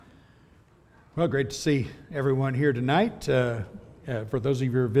Well, great to see everyone here tonight. For those of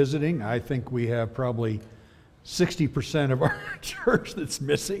you who are visiting, I think we have probably 60% of our church that's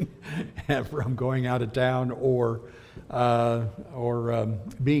missing from going out of town or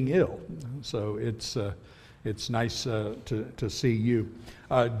being ill. So it's nice to see you.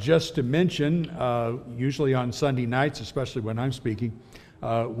 Just to mention, usually on Sunday nights, especially when I'm speaking,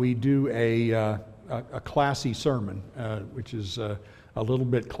 we do a classy sermon, which is a little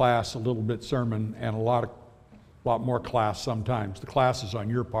bit class, a little bit sermon, and a lot more class sometimes. The class is on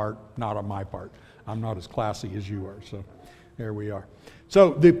your part, not on my part. I'm not as classy as you are, so there we are. So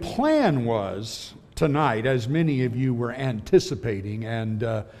the plan was tonight, as many of you were anticipating, and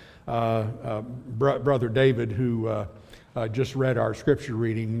Brother David, who just read our scripture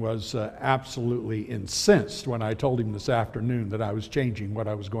reading, was absolutely incensed when I told him this afternoon that I was changing what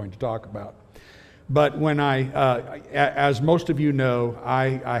I was going to talk about. But when as most of you know,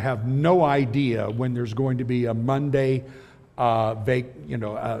 I have no idea when there's going to be a Monday holiday.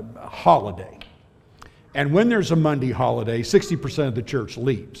 And when there's a Monday holiday, 60% of the church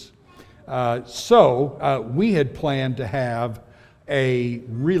leaves. So we had planned to have a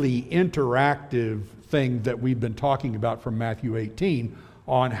really interactive thing that we've been talking about from Matthew 18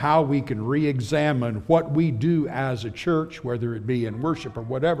 on how we can re-examine what we do as a church, whether it be in worship or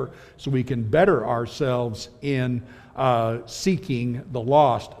whatever, so we can better ourselves in seeking the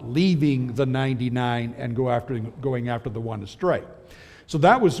lost, leaving the 99 and going after the one astray. So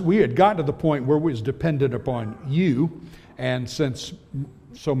we had gotten to the point where it was dependent upon you, and since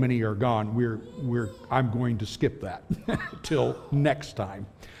so many are gone, I'm going to skip that till next time.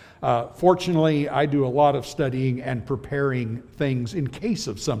 Fortunately, I do a lot of studying and preparing things in case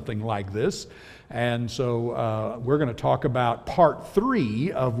of something like this. And so we're going to talk about part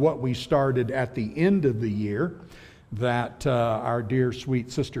 3 of what we started at the end of the year that our dear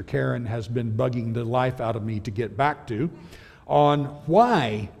sweet sister Karen has been bugging the life out of me to get back to, on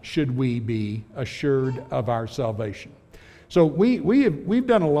why should we be assured of our salvation. So we've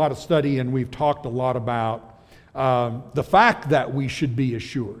done a lot of study, and we've talked a lot about the fact that we should be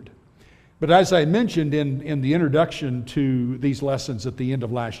assured. But as I mentioned in the introduction to these lessons at the end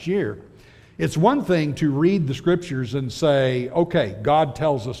of last year, it's one thing to read the scriptures and say, okay, God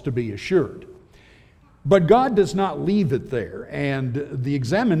tells us to be assured. But God does not leave it there. And the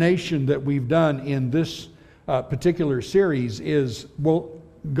examination that we've done in this particular series is, well,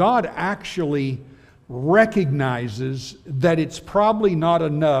 God actually recognizes that it's probably not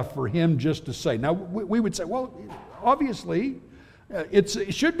enough for him just to say. Now, we would say, well, obviously,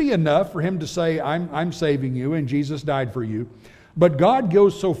 it should be enough for him to say, I'm saving you and Jesus died for you. But God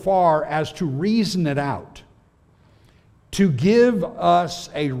goes so far as to reason it out, to give us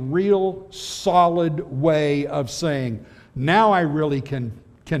a real solid way of saying, now I really can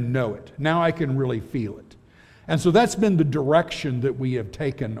know it. Now I can really feel it. And so that's been the direction that we have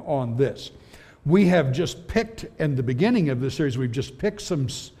taken on this. We have just picked, in the beginning of this series, we've just picked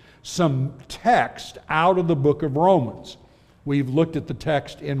some text out of the book of Romans. We've looked at the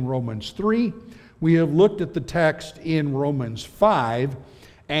text in Romans 3. We have looked at the text in Romans 5.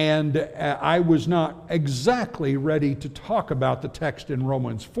 And I was not exactly ready to talk about the text in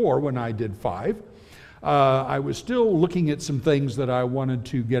Romans 4 when I did 5. I was still looking at some things that I wanted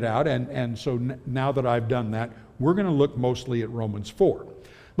to get out. And so now that I've done that, we're going to look mostly at Romans 4.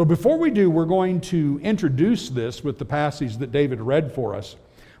 But before we do, we're going to introduce this with the passage that David read for us,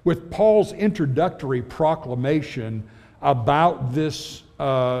 with Paul's introductory proclamation about this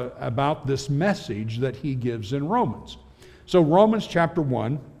message that he gives in Romans. So Romans chapter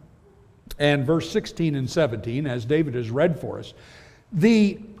 1 and verse 16 and 17, as David has read for us,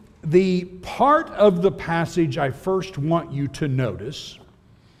 the part of the passage I first want you to notice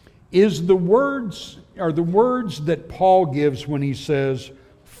is the words that Paul gives when he says,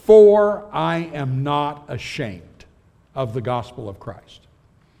 "For I am not ashamed of the gospel of Christ."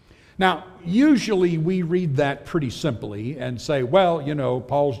 Now, usually we read that pretty simply and say, well,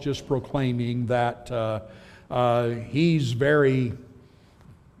 Paul's just proclaiming that he's very,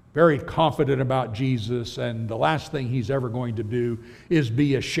 very confident about Jesus, and the last thing he's ever going to do is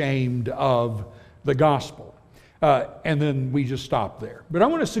be ashamed of the gospel. And then we just stop there. But I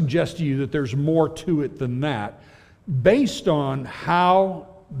want to suggest to you that there's more to it than that, based on how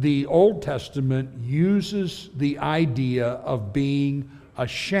the Old Testament uses the idea of being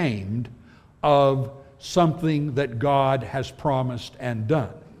ashamed of something that God has promised and done.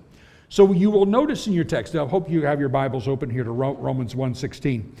 So you will notice in your text, I hope you have your Bibles open here to Romans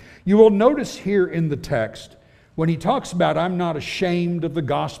 1:16. You will notice here in the text, when he talks about, I'm not ashamed of the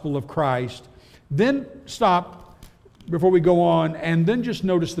gospel of Christ, then stop. before we go on, and then just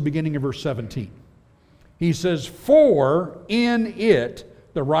notice the beginning of verse 17. He says, for in it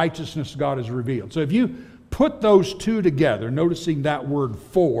the righteousness of God is revealed. So if you put those two together, noticing that word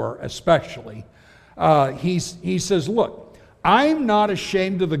for especially, he says, look, I'm not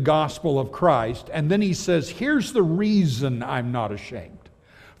ashamed of the gospel of Christ. And then he says, here's the reason I'm not ashamed.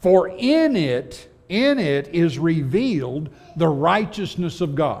 For in it is revealed the righteousness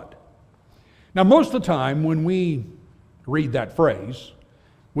of God. Now, most of the time when we read that phrase,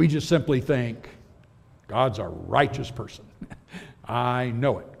 we just simply think, God's a righteous person. I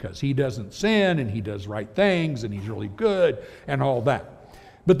know it because he doesn't sin and he does right things and he's really good and all that.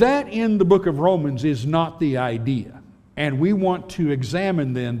 But that in the book of Romans is not the idea. And we want to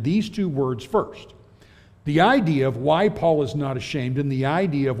examine then these two words first. The idea of why Paul is not ashamed and the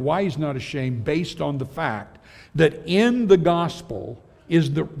idea of why he's not ashamed based on the fact that in the gospel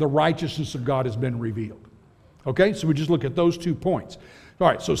is the righteousness of God has been revealed. Okay, so we just look at those 2 points. All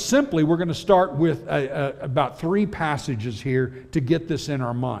right, so simply we're going to start with about 3 passages here to get this in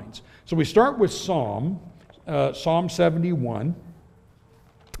our minds. So we start with Psalm 71,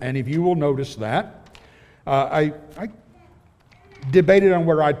 and if you will notice that, I debated on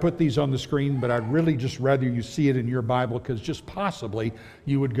where I'd put these on the screen, but I'd really just rather you see it in your Bible because just possibly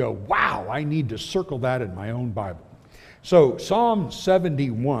you would go, wow, I need to circle that in my own Bible. So Psalm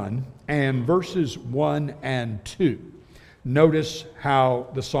 71 and verses 1 and 2. Notice how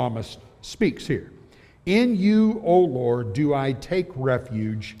the psalmist speaks here. In you, O Lord, do I take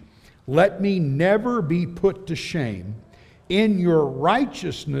refuge. Let me never be put to shame. In your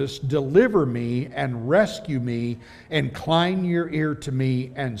righteousness deliver me and rescue me. Incline your ear to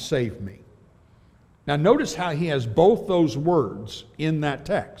me and save me. Now notice how he has both those words in that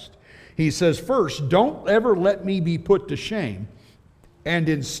text. He says, first, don't ever let me be put to shame. And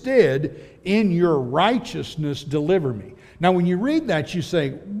instead, in your righteousness deliver me. Now, when you read that, you say,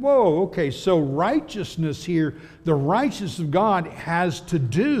 whoa, okay, so righteousness here, the righteousness of God has to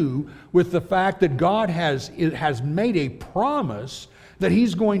do with the fact that God has made a promise that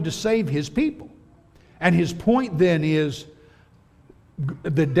he's going to save his people. And his point then is,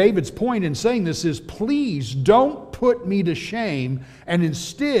 that David's point in saying this is, please don't put me to shame, and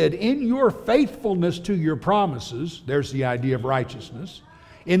instead, in your faithfulness to your promises, there's the idea of righteousness,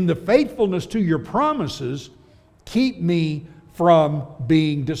 in the faithfulness to your promises, keep me from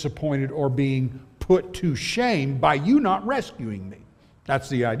being disappointed or being put to shame by you not rescuing me. That's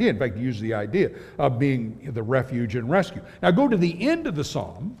the idea. In fact, you use the idea of being the refuge and rescue. Now go to the end of the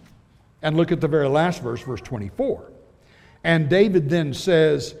psalm and look at the very last verse, verse 24. And David then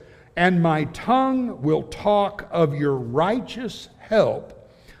says, and my tongue will talk of your righteous help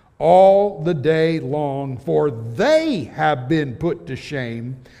all the day long, for they have been put to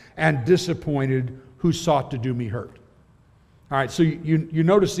shame and disappointed who sought to do me hurt. All right, so you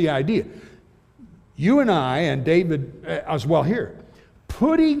notice the idea. You and I, and David as well here,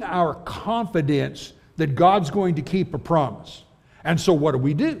 putting our confidence that God's going to keep a promise. And so what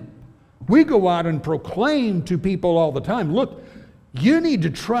do? We go out and proclaim to people all the time, look, you need to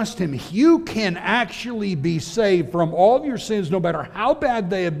trust him. You can actually be saved from all of your sins, no matter how bad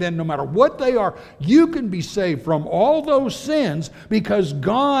they have been, no matter what they are. You can be saved from all those sins because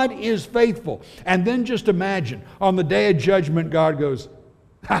God is faithful. And then just imagine, on the day of judgment, God goes,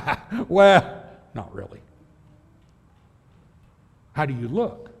 well, not really. How do you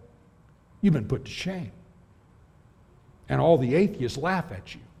look? You've been put to shame. And all the atheists laugh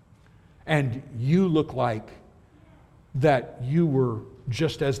at you. And you look like that you were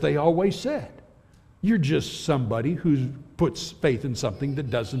just as they always said. You're just somebody who puts faith in something that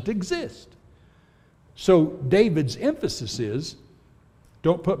doesn't exist. So David's emphasis is,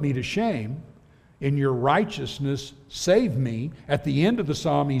 don't put me to shame. In your righteousness, save me. At the end of the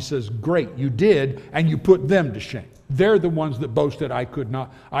psalm, he says, great, you did, and you put them to shame. They're the ones that boasted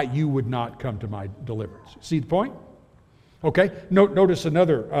you would not come to my deliverance. See the point? Okay, notice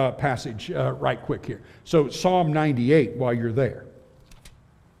another passage right quick here. So Psalm 98 while you're there.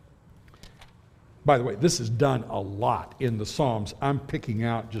 By the way, this is done a lot in the Psalms. I'm picking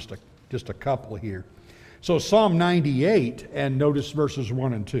out just a couple here. So Psalm 98, and notice verses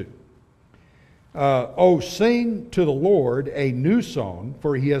 1 and 2. Oh, sing to the Lord a new song,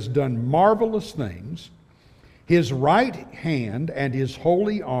 for he has done marvelous things. His right hand and his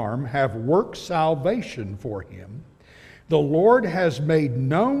holy arm have worked salvation for him. The Lord has made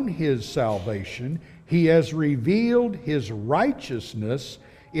known his salvation. He has revealed his righteousness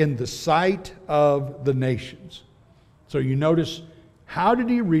in the sight of the nations. So you notice, how did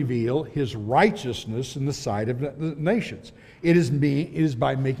he reveal his righteousness in the sight of the nations? It is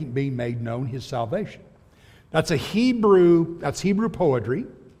by being made known his salvation. That's Hebrew poetry.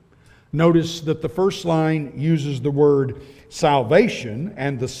 Notice that the first line uses the word salvation,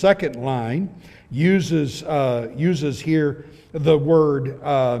 and the second line uses here the word,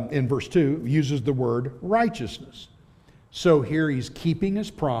 in verse 2, uses the word righteousness. So here he's keeping his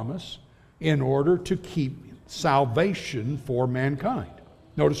promise in order to keep salvation for mankind.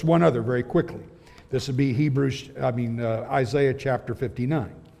 Notice one other very quickly. This would be Isaiah chapter 59.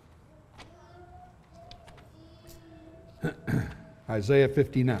 Isaiah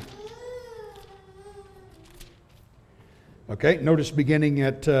 59. Okay, notice beginning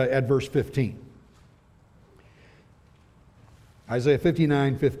at verse 15. Isaiah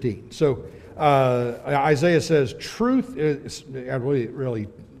 59:15. So Isaiah says, truth is, really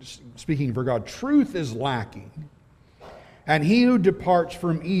speaking for God, truth is lacking, and he who departs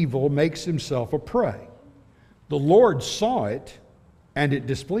from evil makes himself a prey. The Lord saw it, and it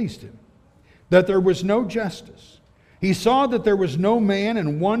displeased him, that there was no justice. He saw that there was no man,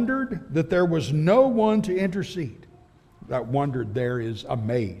 and wondered that there was no one to intercede. That wondered there is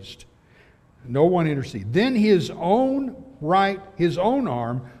amazed. No one intercede. Then his own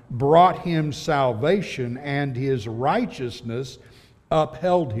arm brought him salvation, and his righteousness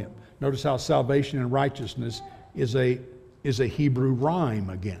upheld him. Notice how salvation and righteousness is a Hebrew rhyme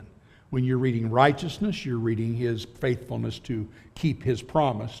again. When you're reading righteousness, you're reading his faithfulness to keep his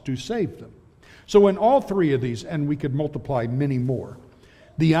promise to save them. So in all three of these, and we could multiply many more,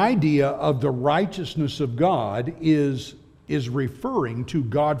 the idea of the righteousness of God is referring to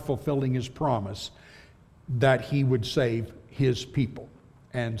God fulfilling his promise that he would save his people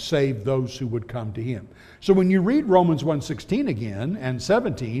and save those who would come to him. So when you read Romans 1:16 again and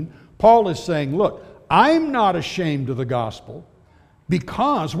 17, Paul is saying, look, I'm not ashamed of the gospel.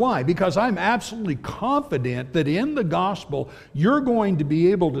 Because, why? Because I'm absolutely confident that in the gospel, you're going to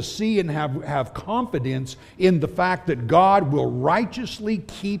be able to see and have confidence in the fact that God will righteously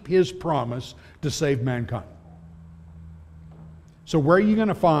keep his promise to save mankind. So where are you going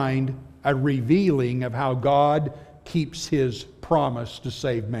to find a revealing of how God keeps his promise to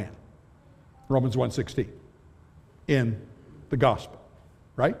save man? Romans 1:16. In the gospel,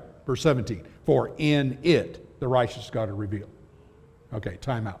 right? Verse 17. For in it the righteous God is revealed. Okay,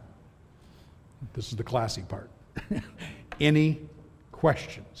 time out. This is the classy part. Any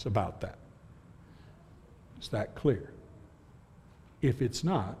questions about that? Is that clear? If it's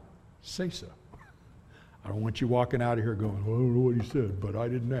not, say so. I don't want you walking out of here going, well, I don't know what he said, but I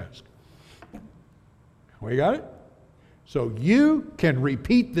didn't ask. We got it? So you can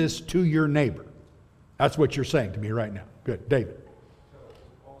repeat this to your neighbor. That's what you're saying to me right now. Good. David.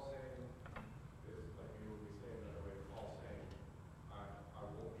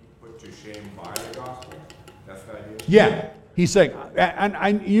 Shame by the gospel? That's the idea? Yeah. He's saying,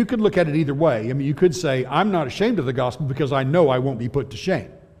 and you could look at it either way. I mean, you could say, I'm not ashamed of the gospel because I know I won't be put to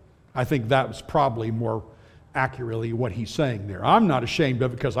shame. I think that was probably more accurately what he's saying there. I'm not ashamed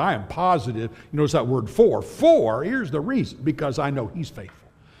of it because I am positive. You notice that word for. For, here's the reason. Because I know he's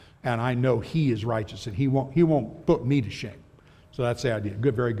faithful. And I know he is righteous and he won't put me to shame. So that's the idea.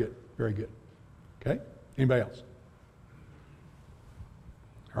 Good, very good. Very good. Okay? Anybody else?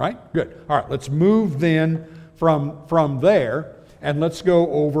 All right, good. All right, let's move then from there, and let's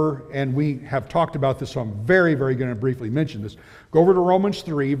go over, and we have talked about this, so I'm very, very going to briefly mention this. Go over to Romans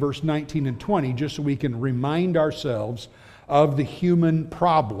 3, verse 19 and 20, just so we can remind ourselves of the human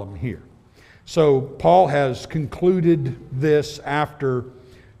problem here. So Paul has concluded this after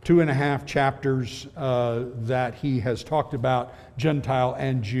 2.5 chapters that he has talked about Gentile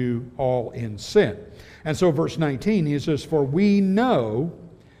and Jew all in sin. And so verse 19, he says, for we know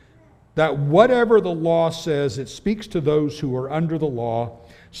that whatever the law says, it speaks to those who are under the law,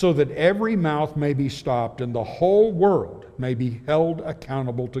 so that every mouth may be stopped and the whole world may be held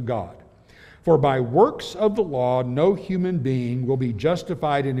accountable to God. For by works of the law, no human being will be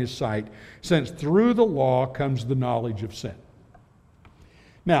justified in his sight, since through the law comes the knowledge of sin.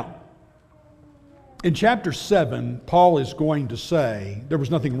 Now, in chapter 7, Paul is going to say there was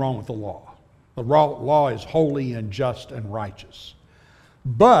nothing wrong with the law. The law is holy and just and righteous.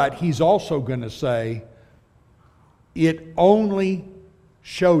 But he's also going to say it only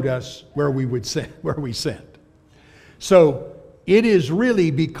showed us where we sinned. So it has really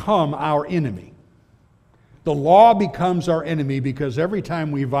become our enemy. The law becomes our enemy because every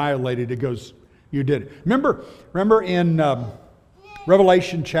time we violate it, it goes, you did it. Remember in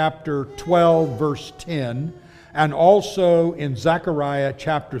Revelation chapter 12, verse 10, and also in Zechariah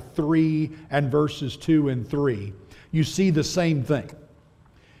chapter 3 and verses 2 and 3, you see the same thing.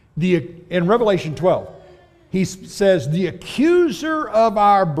 In Revelation 12, He says, the accuser of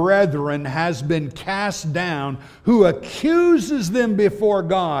our brethren has been cast down, who accuses them before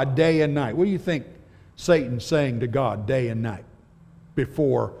God day and night. What do you think Satan's saying to God day and night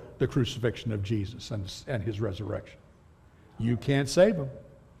before the crucifixion of Jesus and his resurrection? You can't save him.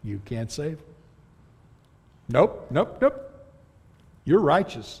 You can't save him. Nope. You're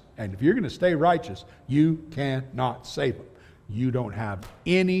righteous. And if you're going to stay righteous, you cannot save him. You don't have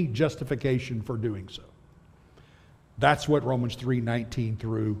any justification for doing so. That's what Romans 3:19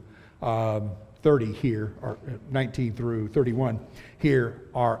 through 30 here, or 19 through 31 here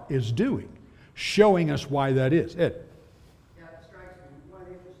is doing, showing us why that is. Ed. Yeah, it strikes me. One of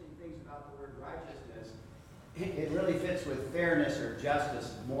the interesting things about the word righteousness, it really fits with fairness or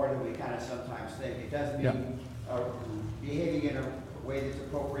justice more than we kind of sometimes think. It doesn't mean behaving in a way that's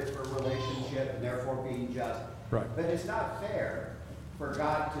appropriate for a relationship and therefore being just. Right. But it's not fair for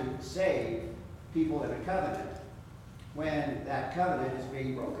God to save people in a covenant when that covenant is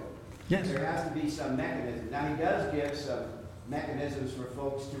being broken. Yes. There has to be some mechanism. Now, he does give some mechanisms for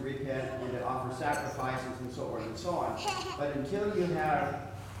folks to repent and to offer sacrifices and so forth and so on. But until you have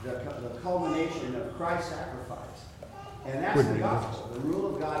the culmination of Christ's sacrifice, and that's the gospel, the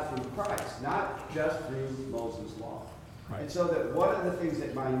rule of God through Christ, not just through Moses' law. Right. And so that one of the things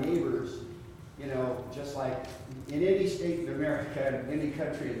that my neighbors, just like in any state of America and any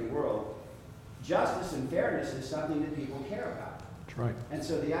country in the world, justice and fairness is something that people care about. That's right. And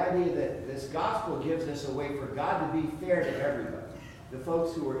so the idea that this gospel gives us a way for God to be fair to everybody, the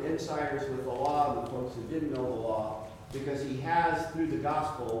folks who are insiders with the law and the folks who didn't know the law, because he has, through the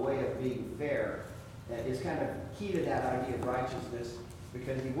gospel, a way of being fair, is kind of key to that idea of righteousness,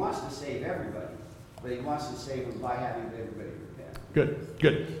 because he wants to save everybody, but he wants to save them by having everybody repent.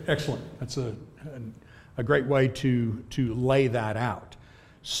 Good. Excellent. That's a great way to lay that out.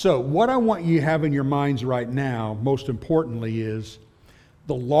 So what I want you to have in your minds right now, most importantly, is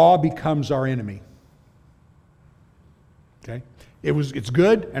the law becomes our enemy. Okay? It's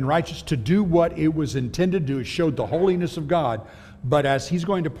good and righteous to do what it was intended to do. It showed the holiness of God. But as he's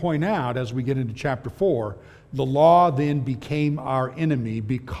going to point out as we get into chapter 4, the law then became our enemy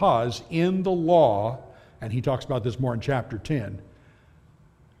because in the law, and he talks about this more in chapter 10,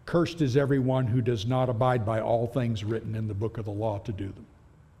 cursed is everyone who does not abide by all things written in the book of the law to do them.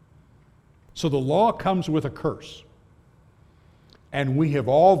 So the law comes with a curse. And we have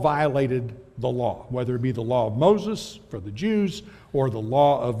all violated the law, whether it be the law of Moses for the Jews or the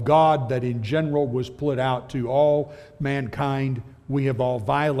law of God that in general was put out to all mankind. We have all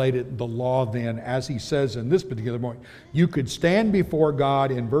violated the law then, as he says in this particular point. You could stand before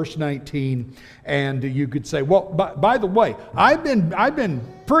God in verse 19 and you could say, well, by the way, I've been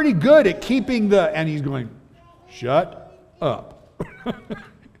pretty good at keeping and he's going, shut up.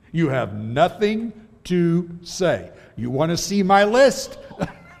 You have nothing to say. You want to see my list?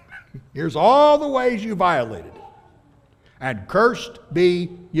 Here's all the ways you violated it. And cursed be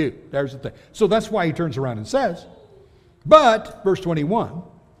you. There's the thing. So that's why he turns around and says, but, verse 21,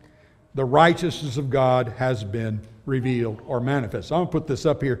 the righteousness of God has been revealed or manifest. I'm going to put this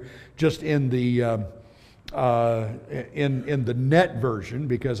up here just in the in the net version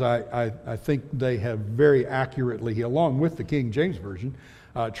because I think they have very accurately, along with the King James Version,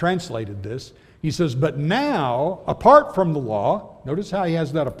 translated this. He says, but now, apart from the law, notice how he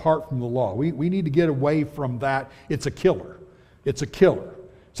has that apart from the law. We need to get away from that. It's a killer. It's a killer.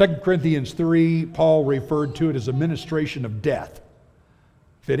 2 Corinthians 3, Paul referred to it as a ministration of death.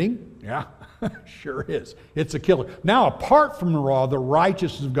 Fitting? Yeah, sure is. It's a killer. Now, apart from the law, the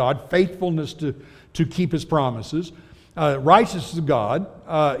righteousness of God, faithfulness to keep his promises, righteousness of God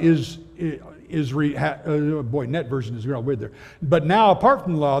net version is real weird there. But now, apart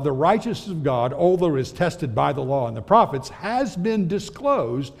from the law, the righteousness of God, although it is tested by the law and the prophets, has been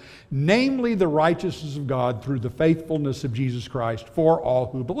disclosed, namely the righteousness of God through the faithfulness of Jesus Christ for all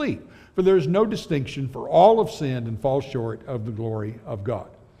who believe. For there is no distinction, for all have sinned and fall short of the glory of God.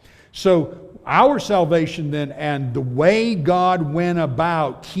 So our salvation then, and the way God went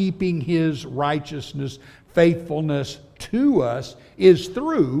about keeping his righteousness, faithfulness to us, is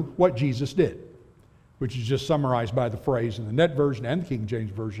through what Jesus did, which is just summarized by the phrase in the Net Version and the King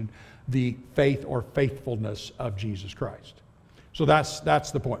James Version, the faith or faithfulness of Jesus Christ. So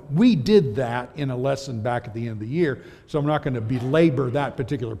that's the point. We did that in a lesson back at the end of the year, so I'm not going to belabor that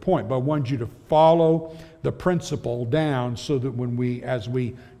particular point, but I want you to follow the principle down so that as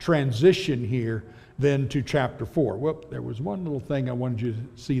we transition here then to chapter 4. Whoop, there was one little thing I wanted you to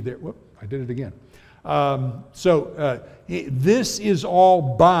see there. Whoop, I did it again. This is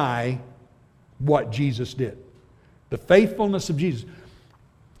all by what Jesus did. The faithfulness of Jesus.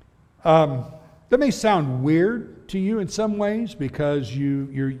 That may sound weird to you in some ways because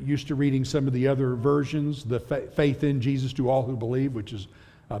you're used to reading some of the other versions, the faith in Jesus to all who believe, which is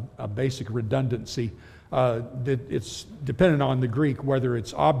a basic redundancy. It's dependent on the Greek, whether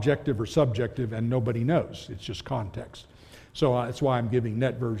it's objective or subjective, and nobody knows. It's just context. So that's why I'm giving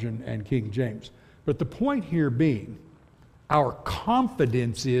Net Version and King James. But the point here being, our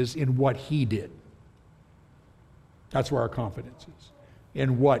confidence is in what He did. That's where our confidence is.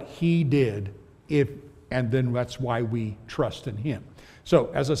 In what He did, and then that's why we trust in Him. So,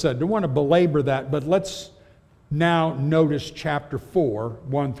 as I said, I don't want to belabor that, but let's now notice chapter 4,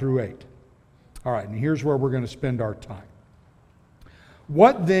 1 through 8. All right, and here's where we're going to spend our time.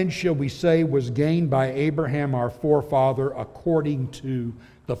 What then shall we say was gained by Abraham our forefather according to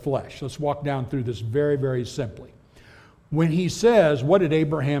the flesh? Let's walk down through this very, very simply. When he says, what did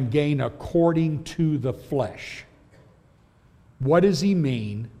Abraham gain according to the flesh? What does he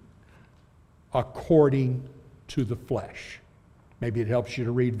mean, according to the flesh? Maybe it helps you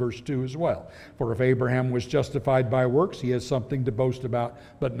to read verse 2 as well. For if Abraham was justified by works, he has something to boast about,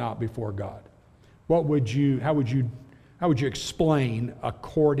 but not before God. How would you explain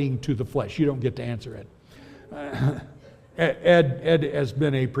according to the flesh? You don't get to answer it. Ed has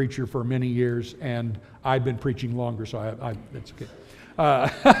been a preacher for many years, and I've been preaching longer, so that's okay.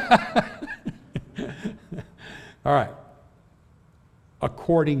 All right.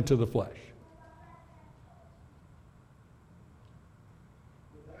 According to the flesh.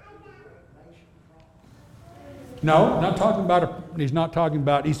 No, not talking about.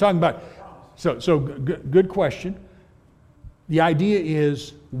 He's talking about. So good question. The idea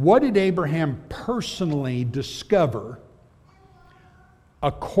is, what did Abraham personally discover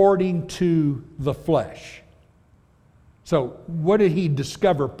according to the flesh? So what did he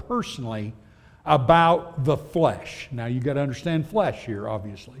discover personally about the flesh? Now you've got to understand flesh here,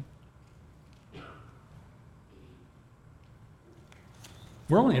 obviously.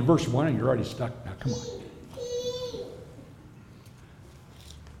 We're only in verse 1 and you're already stuck. Now come on.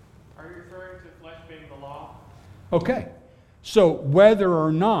 Are you referring to flesh being the law? Okay. So whether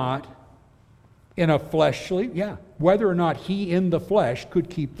or not whether or not he in the flesh could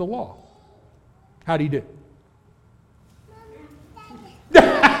keep the law. How'd he do?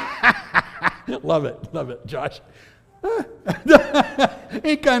 Love it, Josh.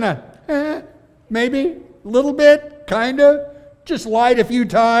 He kind of, maybe, a little bit, kind of, just lied a few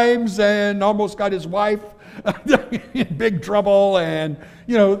times and almost got his wife in big trouble and,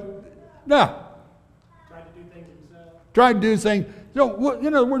 no. Tried to do things himself. Tried to do things. So, what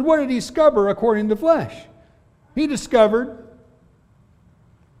did he discover according to the flesh? He discovered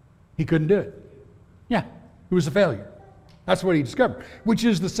he couldn't do it. Yeah, he was a failure. That's what he discovered, which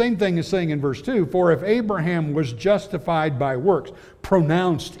is the same thing as saying in verse 2, for if Abraham was justified by works,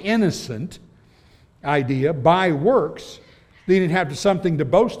 pronounced innocent, idea, by works, then he'd have something to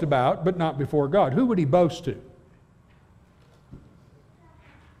boast about, but not before God. Who would he boast to?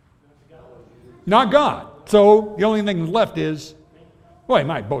 Not God. So the only thing left is, well, he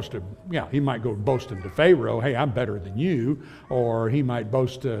might boast to, he might go boasting to Pharaoh, hey, I'm better than you. Or he might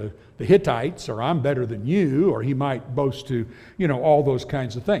boast to the Hittites, or I'm better than you. Or he might boast to, all those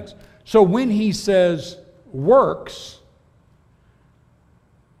kinds of things. So when he says works,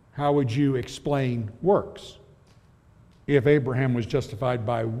 how would you explain works? If Abraham was justified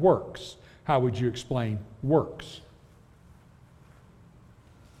by works, how would you explain works?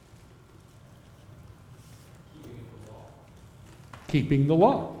 Keeping the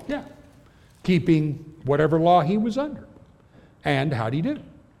law, yeah. Keeping whatever law he was under. And how'd he do?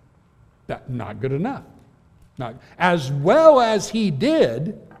 That not good enough. Not as well as he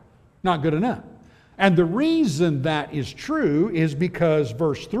did, not good enough. And the reason that is true is because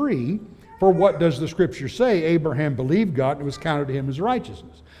verse 3, for what does the scripture say? Abraham believed God and it was counted to him as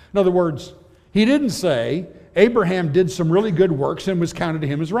righteousness. In other words, he didn't say Abraham did some really good works and was counted to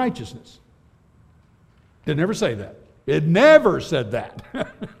him as righteousness. Didn't ever say that. It never said that.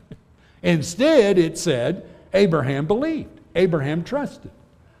 Instead, it said Abraham believed, Abraham trusted,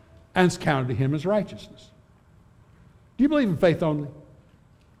 and it's counted to him as righteousness. Do you believe in faith only?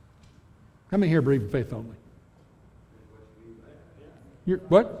 How many here believe in faith only?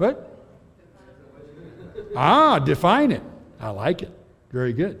 What? Define it. I like it.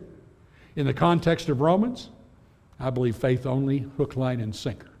 Very good. In the context of Romans, I believe faith only, hook, line, and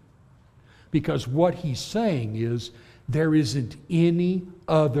sinker. Because what he's saying is, there isn't any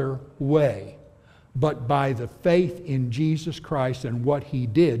other way but by the faith in Jesus Christ and what he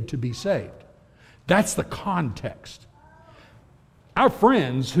did to be saved. That's the context. Our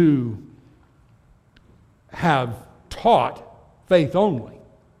friends who have taught faith only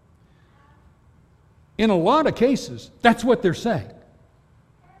In a lot of cases, that's what they're saying.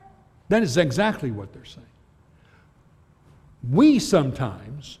 That is exactly what they're saying. We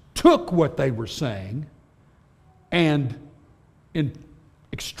sometimes took what they were saying and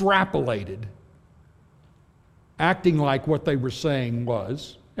extrapolated, acting like what they were saying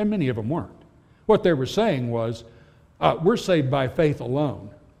was, and many of them weren't. What they were saying was, we're saved by faith alone.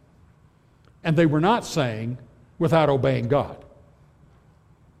 And they were not saying without obeying God.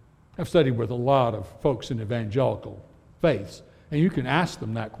 I've studied with a lot of folks in evangelical faiths, and you can ask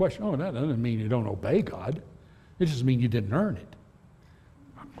them that question. Oh, that doesn't mean you don't obey God. It just means you didn't earn it.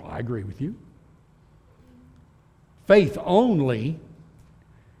 Well, I agree with you. Faith only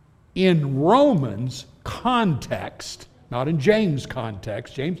in Romans context, not in James'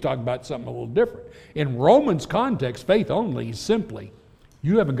 context. James talking about something a little different. In Romans context, faith only is simply,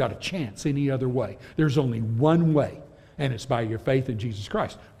 you haven't got a chance any other way. There's only one way, and it's by your faith in Jesus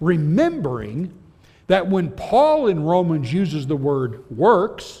Christ. Remembering that when Paul in Romans uses the word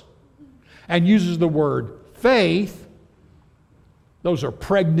works and uses the word faith, those are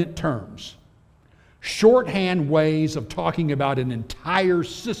pregnant terms. Shorthand ways of talking about an entire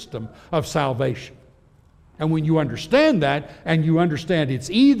system of salvation. And when you understand that, and you understand it's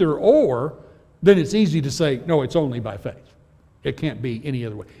either or, then it's easy to say, no, it's only by faith. It can't be any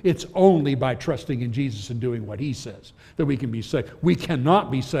other way. It's only by trusting in Jesus and doing what He says that we can be saved. We cannot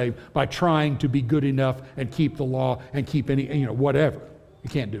be saved by trying to be good enough and keep the law and keep any, whatever. You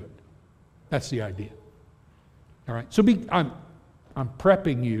can't do it. That's the idea. All right? So I'm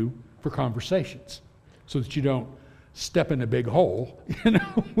prepping you for conversations so that you don't step in a big hole,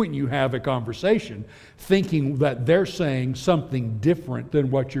 when you have a conversation, thinking that they're saying something different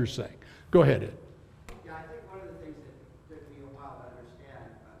than what you're saying. Go ahead, Ed. Yeah, I think one of the things that took me a while to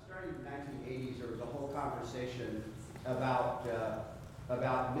understand, starting in the 1980s, there was a whole conversation about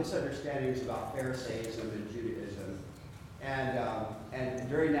misunderstandings about Pharisaism and Judaism. And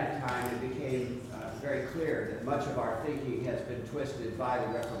during that time, it became very clear that much of our thinking has been twisted by the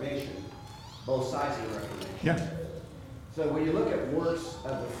Reformation, both sides of the Reformation. Yeah. So when you look at works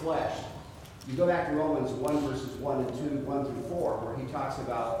of the flesh, you go back to Romans 1 verses 1 and 2, 1 through 4, where he talks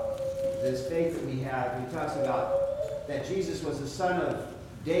about this faith that we have. He talks about that Jesus was the son of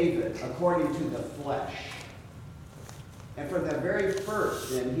David according to the flesh. And from the very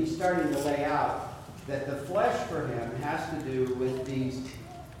first, then, he's starting to lay out that the flesh for him has to do with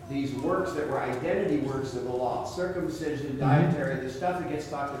these works that were identity works of the law. Circumcision, dietary, the stuff that gets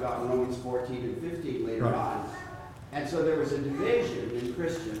talked about in Romans 14 and 15 later on. And so there was a division in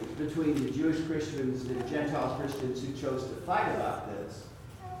Christians between the Jewish Christians and the Gentile Christians who chose to fight about this.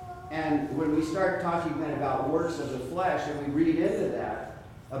 And when we start talking then about works of the flesh, and we read into that,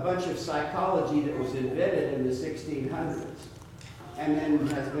 a bunch of psychology that was invented in the 1600s and then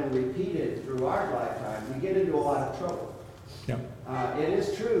has been repeated through our lifetime, we get into a lot of trouble. Yeah. It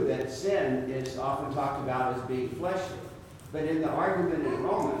is true that sin is often talked about as being fleshly. But in the argument in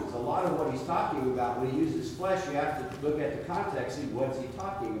Romans, a lot of what he's talking about, when he uses flesh, you have to look at the context, see what's he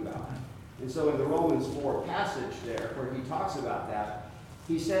talking about. And so in the Romans 4 passage there, where he talks about that,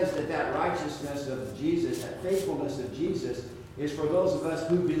 he says that righteousness of Jesus, that faithfulness of Jesus, is for those of us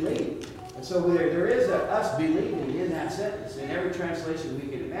who believe. And so there is us believing in that sentence, in every translation we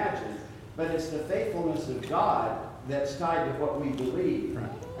can imagine, but it's the faithfulness of God that's tied to what we believe. Right.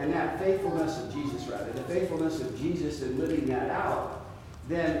 And that faithfulness of Jesus, the faithfulness of Jesus in living that out,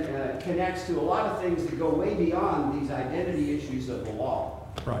 then connects to a lot of things that go way beyond these identity issues of the law.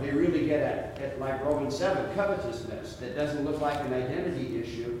 Right. They really get at like Romans 7, covetousness, that doesn't look like an identity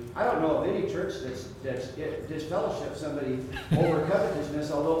issue. I don't know of any church that's disfellowshipped somebody over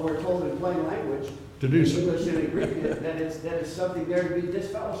covetousness, although we're told in plain language, to do so. English and in Greek, that is something there to be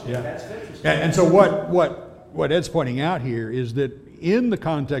disfellowship. Yeah. That's interesting. And so what Ed's pointing out here is that in the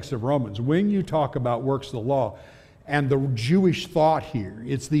context of Romans, when you talk about works of the law and the Jewish thought here,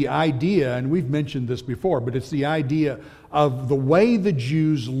 it's the idea, and we've mentioned this before, but it's the idea of the way the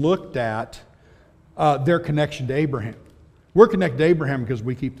Jews looked at their connection to Abraham. We're connected to Abraham because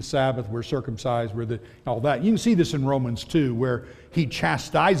we keep the Sabbath, we're circumcised, all that. You can see this in Romans 2, where he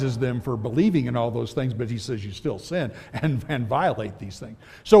chastises them for believing in all those things, but he says you still sin and violate these things.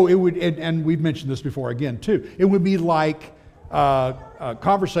 So it would, and we've mentioned this before again too, it would be like a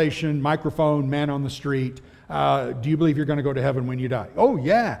conversation, microphone, man on the street. Do you believe you're going to go to heaven when you die? Oh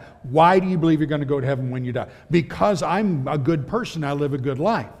yeah. Why do you believe you're going to go to heaven when you die? Because I'm a good person, I live a good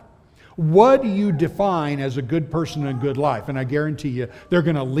life. What do you define as a good person and a good life? And I guarantee you, they're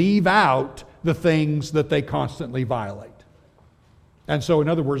going to leave out the things that they constantly violate. And so, in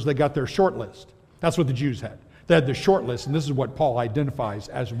other words, they got their short list. That's what the Jews had. They had the short list, and this is what Paul identifies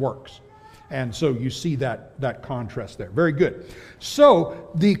as works. And so you see that contrast there. Very good. So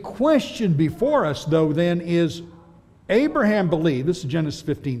the question before us, though, then is Abraham believed, this is Genesis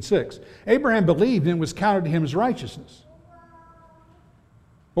 15:6. Abraham believed and it was counted to him as righteousness.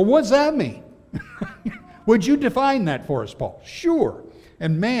 Well, what does that mean? Would you define that for us, Paul? Sure.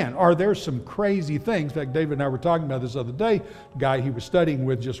 And man, are there some crazy things. In fact, David and I were talking about this other day. The guy he was studying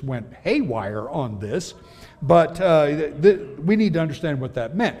with just went haywire on this. But we need to understand what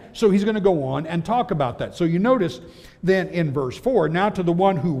that meant. So he's going to go on and talk about that. So you notice then in verse 4, now to the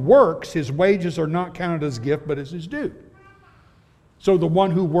one who works, his wages are not counted as gift, but as his due. So the one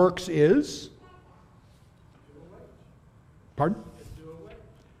who works is? Pardon?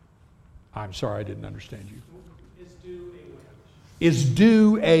 I'm sorry, I didn't understand you. Is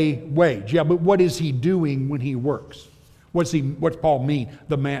due a wage. Yeah, but what is he doing when he works? What's Paul mean?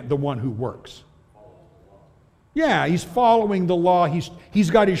 The one who works. Yeah, he's following the law.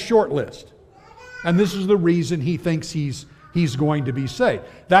 He's got his short list. And this is the reason he thinks he's going to be saved.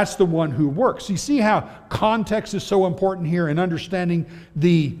 That's the one who works. You see how context is so important here in understanding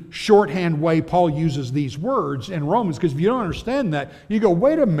the shorthand way Paul uses these words in Romans. Because if you don't understand that, you go,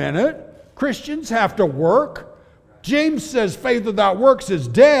 wait a minute, Christians have to work? James says faith without works is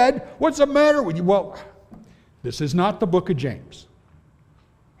dead. What's the matter with you? Well, this is not the book of James.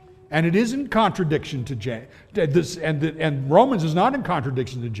 And it is in contradiction to James. And Romans is not in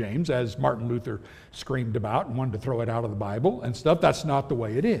contradiction to James, as Martin Luther screamed about and wanted to throw it out of the Bible and stuff. That's not the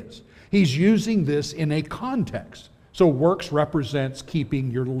way it is. He's using this in a context. So works represents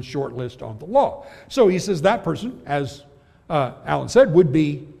keeping your little short list on the law. So he says that person, as Alan said, would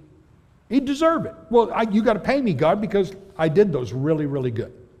be, he'd deserve it. Well, you got to pay me, God, because I did those really, really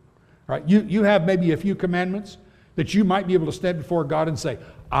good. All right? You have maybe a few commandments that you might be able to stand before God and say,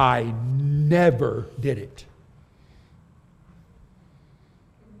 I never did it.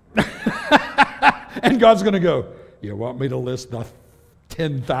 And God's going to go, you want me to list the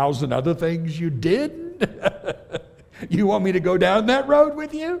 10,000 other things you did? You want me to go down that road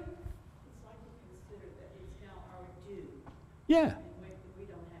with you? It's like you consider that it's now our due. Yeah.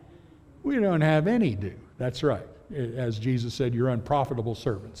 We don't have any due. That's right. As Jesus said, you're unprofitable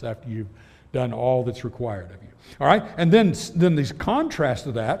servants after you've done all that's required of you. All right? And then this contrast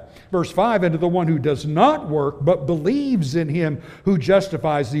to that, verse 5, and to the one who does not work, but believes in him who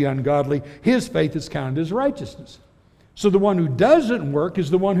justifies the ungodly, his faith is counted as righteousness. So the one who doesn't work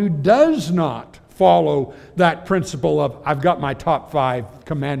is the one who does not follow that principle of, I've got my top 5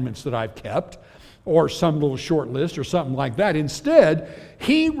 commandments that I've kept, or some little short list or something like that. Instead,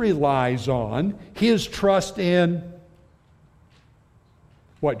 he relies on his trust in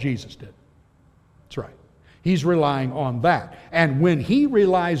what Jesus did. That's right. He's relying on that. And when he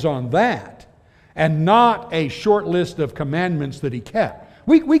relies on that and not a short list of commandments that he kept,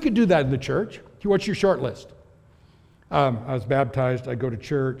 we could do that in the church. What's your short list? I was baptized, I go to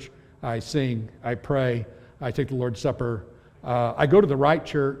church, I sing, I pray, I take the Lord's Supper, I go to the right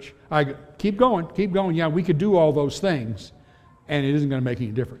church. I keep going. Yeah, we could do all those things, and it isn't going to make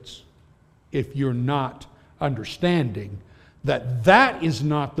any difference if you're not understanding that that is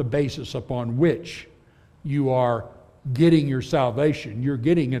not the basis upon which you are getting your salvation. You're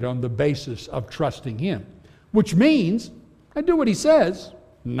getting it on the basis of trusting him, which means I do what he says,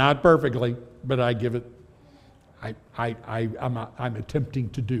 not perfectly, but I give it. I'm attempting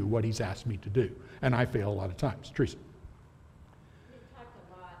to do what he's asked me to do, and I fail a lot of times. Teresa.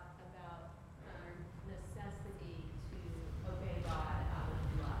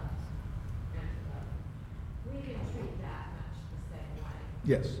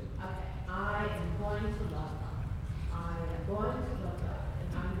 Yes. Okay, I am going to love God. I am going to love God, and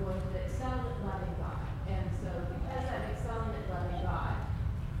I'm going to excel at loving God. And so because I'm excelling at loving God,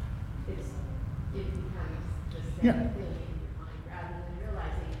 it becomes the same feeling in your mind, rather than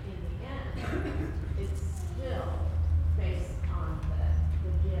realizing in the end, it's still based on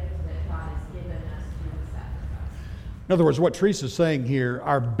the gift that God has given us through the sacrifice. In other words, what Teresa's saying here,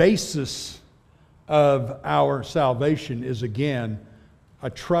 our basis of our salvation is, again, a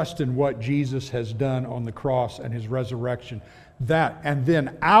trust in what Jesus has done on the cross and his resurrection. And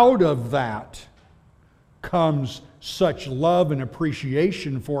then out of that comes such love and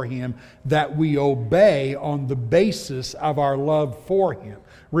appreciation for him that we obey on the basis of our love for him.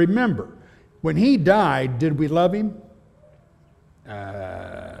 Remember, when he died, did we love him?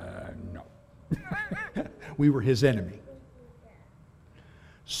 No. We were his enemy.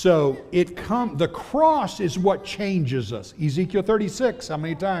 So the cross is what changes us. Ezekiel 36, how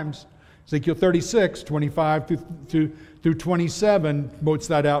many times? Ezekiel 36, 25 through 27 notes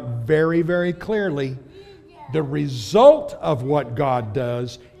that out very, very clearly. The result of what God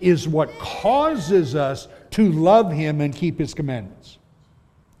does is what causes us to love Him and keep His commandments.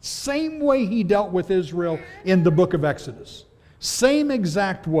 Same way He dealt with Israel in the book of Exodus. Same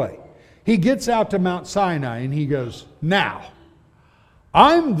exact way. He gets out to Mount Sinai and He goes, now,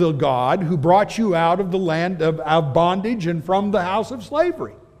 I'm the God who brought you out of the land of bondage and from the house of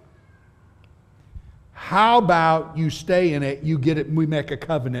slavery. How about you stay in it, you get it, we make a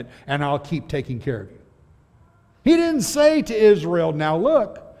covenant, and I'll keep taking care of you. He didn't say to Israel, now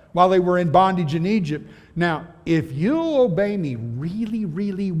look, while they were in bondage in Egypt, now if you'll obey me really,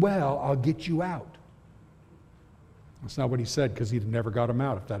 really well, I'll get you out. That's not what He said, because He'd never got them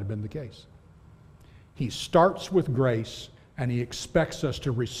out if that had been the case. He starts with grace, and He expects us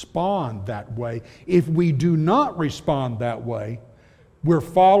to respond that way. If we do not respond that way, we're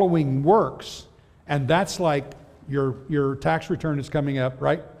following works, and that's like your tax return is coming up,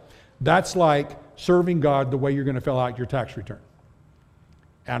 right? That's like serving God the way you're going to fill out your tax return.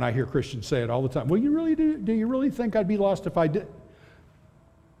 And I hear Christians say it all the time. Well, you really do you really think I'd be lost if I did?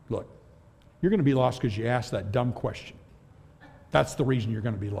 Look, you're going to be lost because you asked that dumb question. That's the reason you're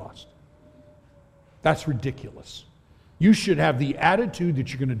going to be lost. That's ridiculous. You should have the attitude that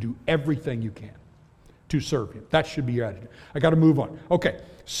you're going to do everything you can to serve Him. That should be your attitude. I got to move on. Okay,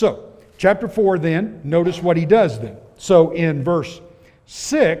 so chapter 4 then, notice what he does then. So in verse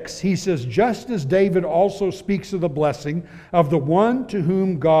 6, he says, just as David also speaks of the blessing of the one to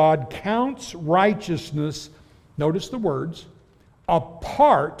whom God counts righteousness, notice the words,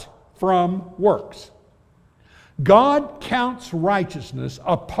 apart from works. God counts righteousness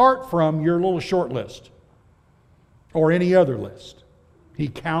apart from your little short list or any other list. He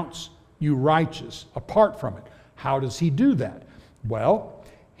counts you righteous apart from it. How does He do that? Well,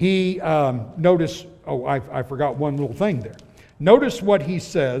 He, notice, I forgot one little thing there. Notice what He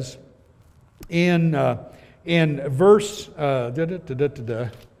says in verse, where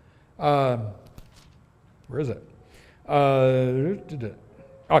is it?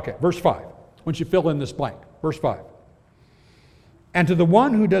 Okay, verse 5. Once you fill in this blank. Verse 5. And to the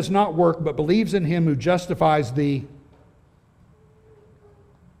one who does not work but believes in Him who justifies the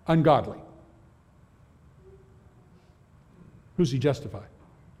ungodly. Who's He justify?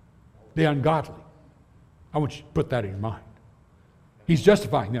 The ungodly. I want you to put that in your mind. He's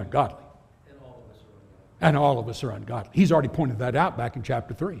justifying the ungodly. And all of us are ungodly. He's already pointed that out back in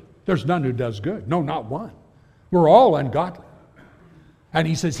chapter 3. There's none who does good. No, not one. We're all ungodly. And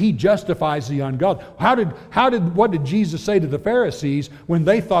He says He justifies the ungodly. What did Jesus say to the Pharisees when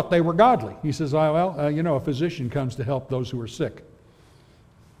they thought they were godly? He says, a physician comes to help those who are sick.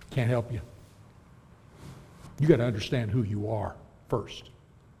 Can't help you. You got to understand who you are first.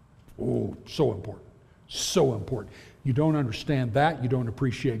 Oh, so important. So important. You don't understand that. You don't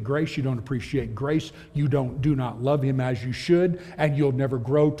appreciate grace. You don't appreciate grace. You do not love Him as you should, and you'll never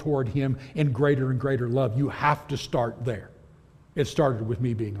grow toward Him in greater and greater love. You have to start there. It started with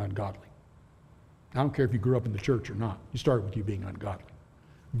me being ungodly. I don't care if you grew up in the church or not. You started with you being ungodly.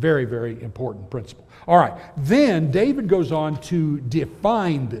 Very, very important principle. All right. Then David goes on to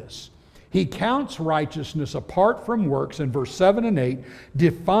define this. He counts righteousness apart from works, and verse 7 and 8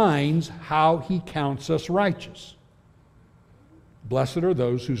 defines how He counts us righteous. Blessed are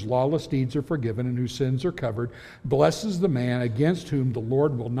those whose lawless deeds are forgiven and whose sins are covered. Blessed is the man against whom the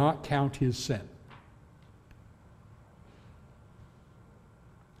Lord will not count his sin.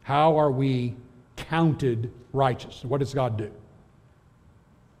 How are we counted righteous? What does God do?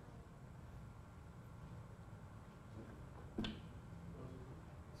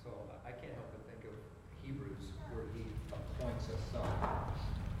 So I can't help but think of Hebrews where He appoints a son.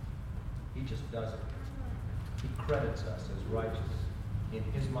 He just does it. He credits us as righteous. In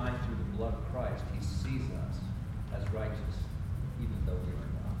His mind, through the blood of Christ, He sees us as righteous, even though we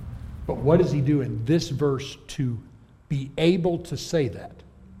are not. But what does He do in this verse to be able to say that?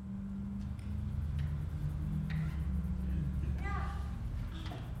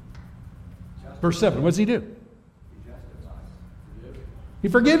 Verse 7, what does He do? He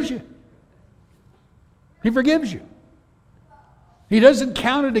forgives you. He forgives you. He doesn't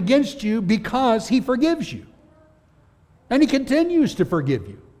count it against you because He forgives you. And He continues to forgive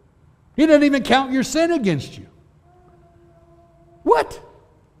you. He doesn't even count your sin against you. What?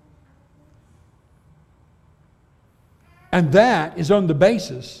 And that is on the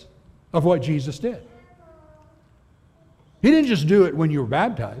basis of what Jesus did. He didn't just do it when you were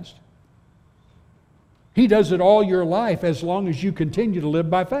baptized. He does it all your life as long as you continue to live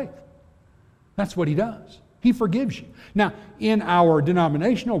by faith. That's what He does. He forgives you. Now, in our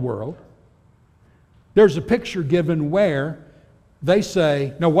denominational world, there's a picture given where they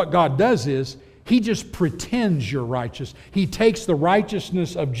say, no, what God does is He just pretends you're righteous. He takes the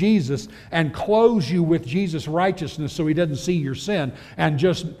righteousness of Jesus and clothes you with Jesus' righteousness so he doesn't see your sin and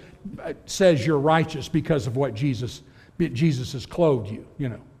just says you're righteous because of what Jesus has clothed you, you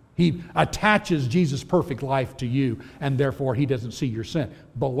know. He attaches Jesus' perfect life to you and therefore he doesn't see your sin.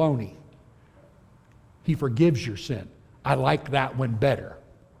 Baloney. He forgives your sin. I like that one better.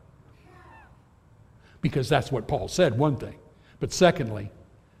 Because that's what Paul said, one thing. But secondly,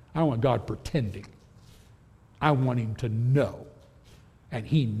 I don't want God pretending. I want him to know. And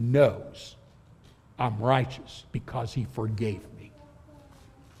he knows I'm righteous because he forgave me.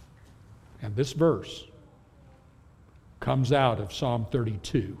 And this verse comes out of Psalm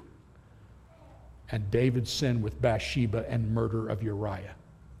 32 and David's sin with Bathsheba and murder of Uriah.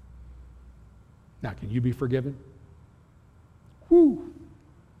 Now, can you be forgiven? Whew.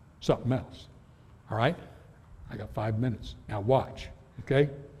 Something else. All right? I got 5 minutes. Now watch. Okay?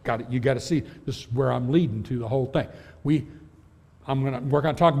 Got it. You got to see. This is where I'm leading to the whole thing. We're going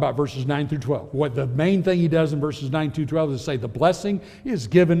to talk about verses 9 through 12. What the main thing he does in verses 9 through 12 is say the blessing is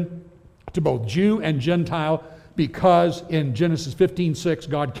given to both Jew and Gentile because in Genesis 15:6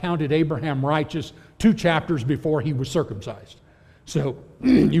 God counted Abraham righteous 2 chapters before he was circumcised. So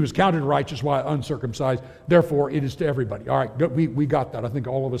he was counted righteous while uncircumcised. Therefore, it is to everybody. All right, we got that. I think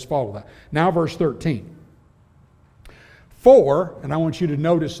all of us follow that. Now, verse 13. For, and I want you to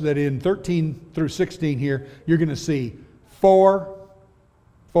notice that in 13 through 16 here, you're going to see 4,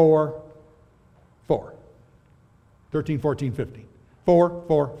 4, 4. 13, 14, 15. 4,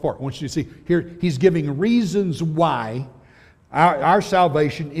 4, 4. I want you to see here, he's giving reasons why our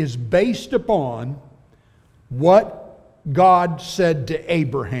salvation is based upon what God said to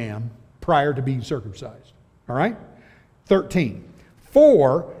Abraham prior to being circumcised. All right? 13.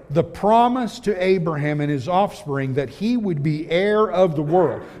 For the promise to Abraham and his offspring that he would be heir of the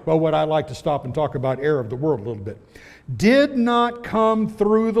world. Well, what I'd like to stop and talk about heir of the world a little bit. Did not come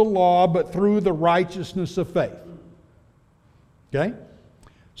through the law, but through the righteousness of faith. Okay?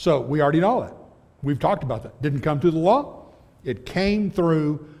 So we already know that. We've talked about that. Didn't come through the law. It came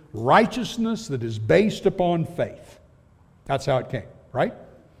through righteousness that is based upon faith. That's how it came, right?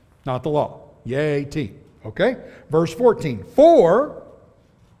 Not the law. Yay, team. Okay? Verse 14. For,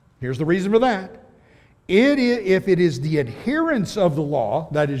 here's the reason for that. If it is the adherents of the law,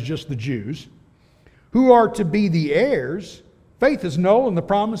 that is just the Jews, who are to be the heirs, faith is null and the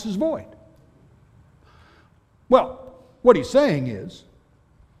promise is void. Well, what he's saying is,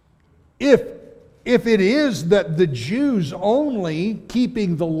 if it is that the Jews only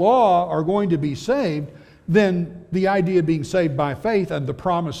keeping the law are going to be saved, then the idea of being saved by faith and the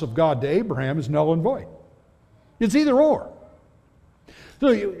promise of God to Abraham is null and void. It's either or. So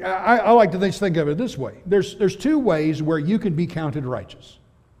I like to think of it this way. There's 2 ways where you can be counted righteous.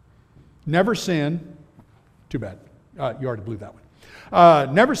 Never sin. Too bad. You already blew that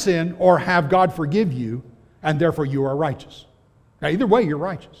one. Never sin or have God forgive you and therefore you are righteous. Now either way you're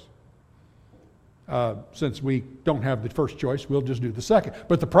righteous. Since we don't have the first choice, we'll just do the second.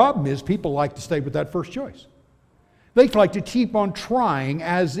 But the problem is people like to stay with that first choice. They like to keep on trying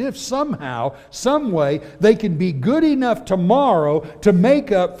as if somehow, some way, they can be good enough tomorrow to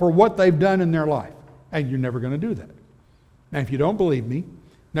make up for what they've done in their life. And you're never going to do that. And if you don't believe me,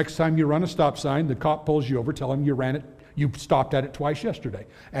 next time you run a stop sign, the cop pulls you over, tell him you stopped at it twice yesterday.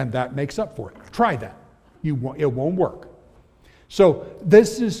 And that makes up for it. Try that. It won't work. So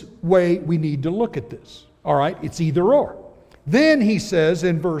this is the way we need to look at this. All right? It's either or. Then he says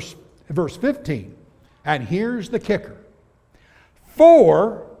in verse 15, and here's the kicker.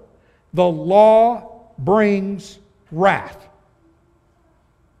 For the law brings wrath.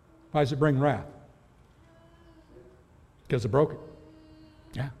 Why does it bring wrath? Because I broke it.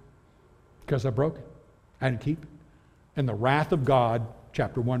 Yeah. Because I broke it. I didn't keep it. And the wrath of God,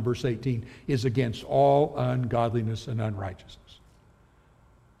 chapter 1, verse 18, is against all ungodliness and unrighteousness.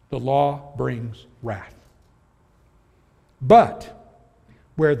 The law brings wrath. But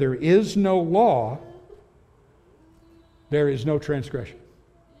where there is no law, there is no transgression.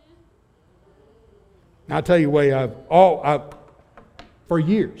 Now, I'll tell you for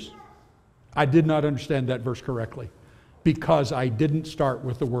years, I did not understand that verse correctly because I didn't start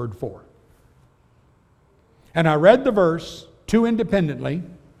with the word for. And I read the verse too independently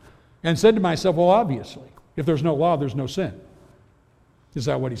and said to myself, well, obviously, if there's no law, there's no sin. Is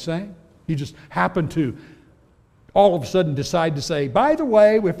that what he's saying? He just happened to all of a sudden decide to say, by the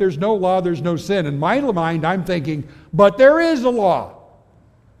way, if there's no law, there's no sin. In my mind, I'm thinking, but there is a law.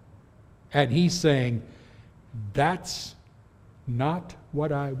 And he's saying, that's not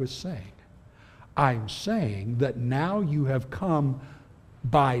what I was saying. I'm saying that now you have come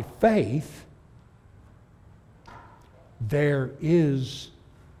by faith There is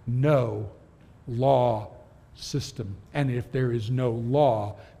no law system. And if there is no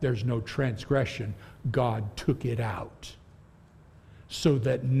law, there's no transgression. God took it out. So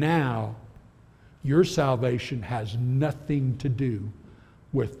that now your salvation has nothing to do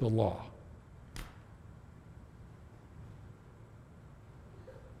with the law.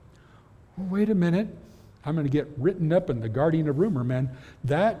 Well, wait a minute. I'm going to get written up in the Guardian of Rumor, man.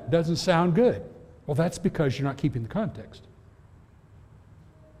 That doesn't sound good. Well, that's because you're not keeping the context.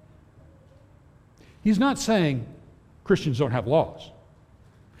 He's not saying Christians don't have laws.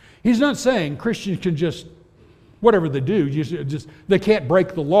 He's not saying Christians can just, whatever they do, they can't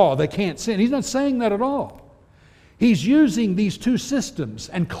break the law, they can't sin. He's not saying that at all. He's using these two systems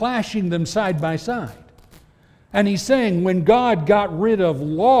and clashing them side by side. And he's saying when God got rid of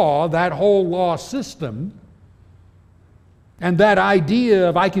law, that whole law system, and that idea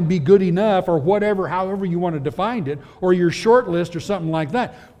of I can be good enough or whatever, however you want to define it, or your short list or something like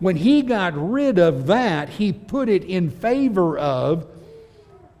that, when he got rid of that, he put it in favor of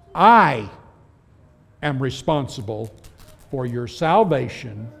I am responsible for your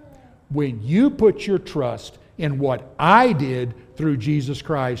salvation when you put your trust in what I did through Jesus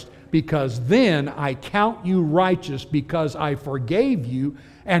Christ, because then I count you righteous because I forgave you,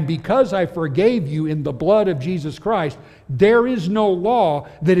 and because I forgave you in the blood of Jesus Christ, there is no law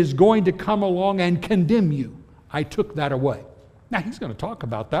that is going to come along and condemn you. I took that away. Now he's going to talk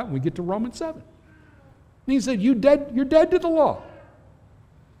about that when we get to Romans 7. And he said, you're dead to the law,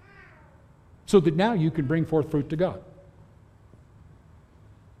 so that now you can bring forth fruit to God.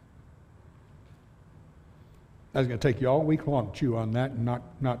 I was going to take you all week long to chew on that and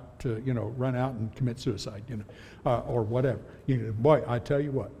not to, run out and commit suicide, or whatever. Boy, I tell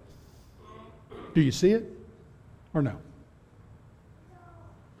you what. Do you see it or no?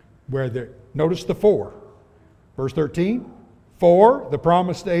 Notice the for. Verse 13. For the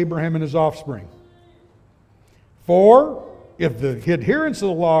promise to Abraham and his offspring. For if the adherents of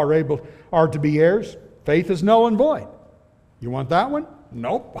the law are to be heirs, faith is null and void. You want that one?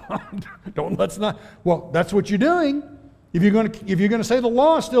 Nope. Let's not. Well, that's what you're doing. If you're going to say the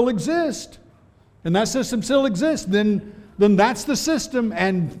law still exists, and that system still exists, then that's the system,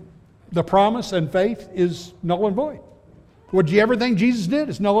 and the promise and faith is null and void. Everything Jesus did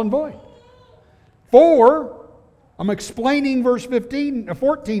is null and void. For, I'm explaining verse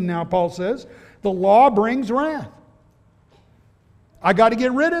 14 now, Paul says, the law brings wrath. I got to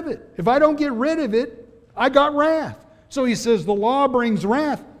get rid of it. If I don't get rid of it, I got wrath. So he says the law brings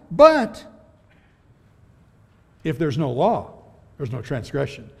wrath, but if there's no law, there's no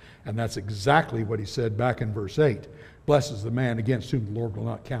transgression. And that's exactly what he said back in verse 8. Blessed is the man against whom the Lord will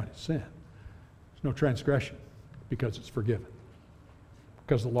not count his sin. There's no transgression because it's forgiven,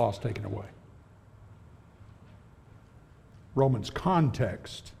 because the law is taken away. Romans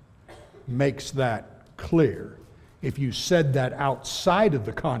context makes that clear. If you said that outside of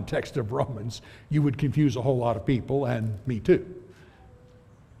the context of Romans, you would confuse a whole lot of people, and me too.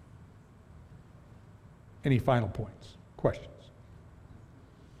 Any final points? Questions?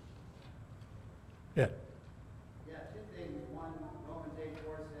 Ed? Yeah, two things. One, Romans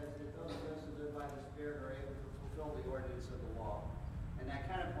 8:4 says that those of us who live by the Spirit are able to fulfill the ordinance of the law. And that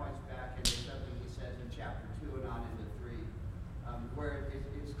kind of points back into something he says in chapter 2 and on into 3, where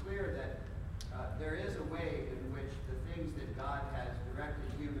it's clear that there is a way in which the things that God has directed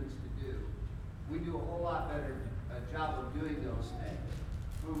humans to do, we do a whole lot better job of doing those things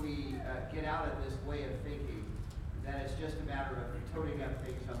when we get out of this way of thinking that it's just a matter of toting up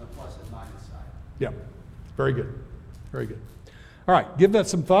things on the plus and minus side. Yeah, very good. Very good. All right, give that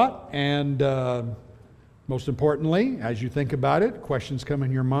some thought, and most importantly, as you think about it, questions come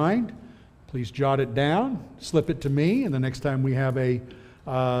in your mind, please jot it down, slip it to me, and the next time we have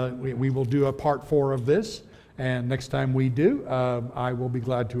we will do a part 4 of this, and next time we do, I will be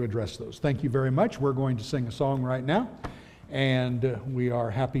glad to address those. Thank you very much. We're going to sing a song right now, and we are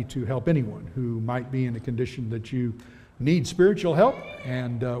happy to help anyone who might be in a condition that you need spiritual help,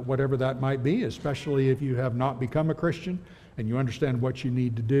 and whatever that might be, especially if you have not become a Christian and you understand what you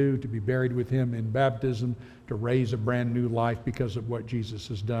need to do to be buried with Him in baptism, to raise a brand new life because of what Jesus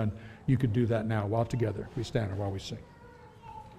has done. You could do that now while together we stand and while we sing.